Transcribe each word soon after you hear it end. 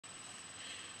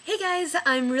Hey guys,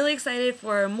 I'm really excited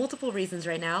for multiple reasons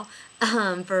right now.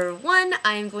 For one,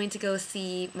 I'm going to go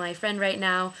see my friend right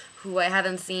now, who I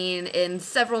haven't seen in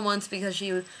several months because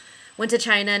she went to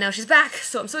China, now she's back,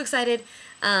 so I'm so excited.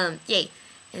 Yay.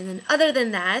 And then other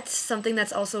than that, something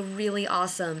that's also really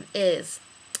awesome is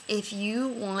if you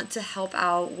want to help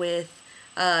out with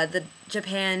the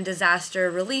Japan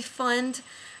Disaster Relief Fund,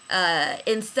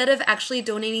 instead of actually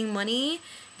donating money,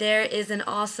 there is an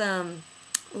awesome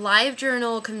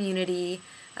LiveJournal community.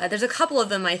 There's a couple of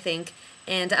them, I think,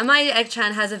 and Amaya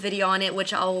Egg-chan has a video on it,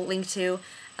 which I'll link to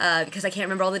because I can't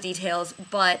remember all the details,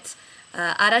 but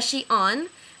Arashi On,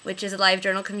 which is a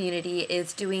LiveJournal community,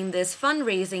 is doing this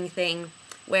fundraising thing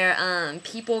where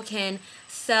people can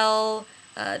sell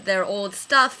their old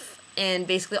stuff and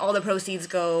basically all the proceeds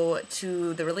go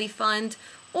to the relief fund,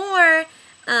 or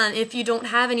if you don't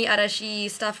have any Arashi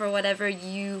stuff or whatever,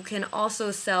 you can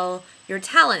also sell your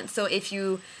talent. So if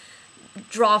you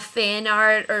draw fan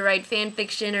art or write fan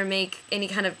fiction or make any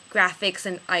kind of graphics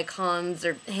and icons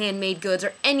or handmade goods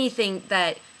or anything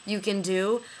that you can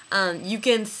do, you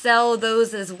can sell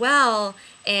those as well.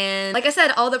 And like I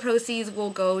said, all the proceeds will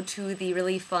go to the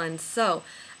relief fund. So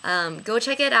go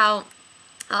check it out.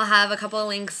 I'll have a couple of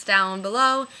links down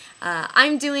below.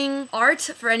 I'm doing art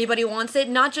for anybody who wants it,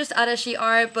 not just Arashi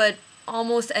art, but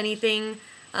almost anything,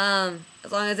 as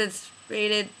long as it's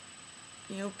rated,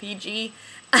 PG.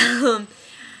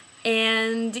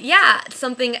 And yeah,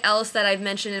 something else that I've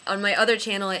mentioned on my other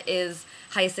channel is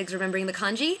Hi6 Remembering the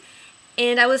Kanji.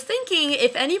 And I was thinking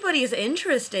if anybody's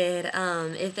interested,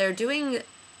 if they're doing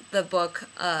the book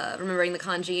Remembering the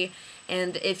Kanji,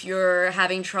 and if you're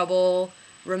having trouble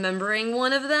remembering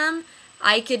one of them,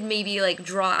 I could maybe like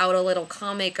draw out a little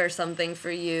comic or something for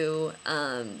you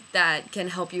that can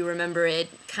help you remember it,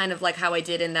 kind of like how I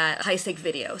did in that Hi6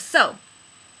 video. So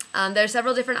there are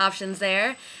several different options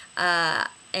there,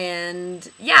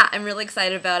 and yeah, I'm really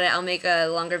excited about it. I'll make a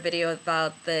longer video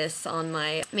about this on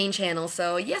my main channel,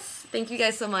 so yes, thank you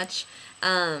guys so much.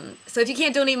 So if you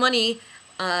can't donate money,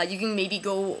 you can maybe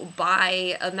go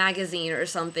buy a magazine or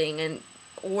something,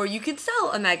 or you could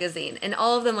sell a magazine, and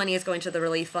all of the money is going to the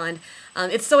relief fund.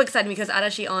 It's so exciting because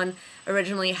Arashi On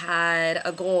originally had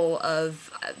a goal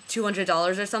of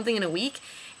 $200 or something in a week,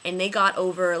 and they got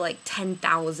over like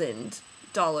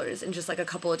 $10,000 in just like a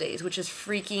couple of days, which is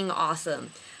freaking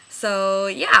awesome. So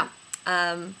yeah,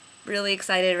 really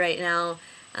excited right now.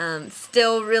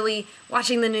 Still really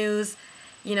watching the news,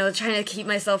 trying to keep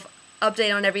myself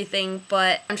updated on everything,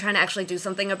 but I'm trying to actually do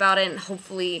something about it, and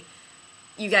hopefully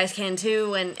you guys can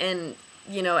too, and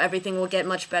everything will get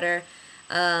much better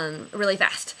really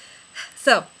fast.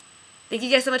 So thank you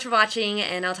guys so much for watching,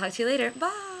 and I'll talk to you later.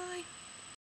 Bye!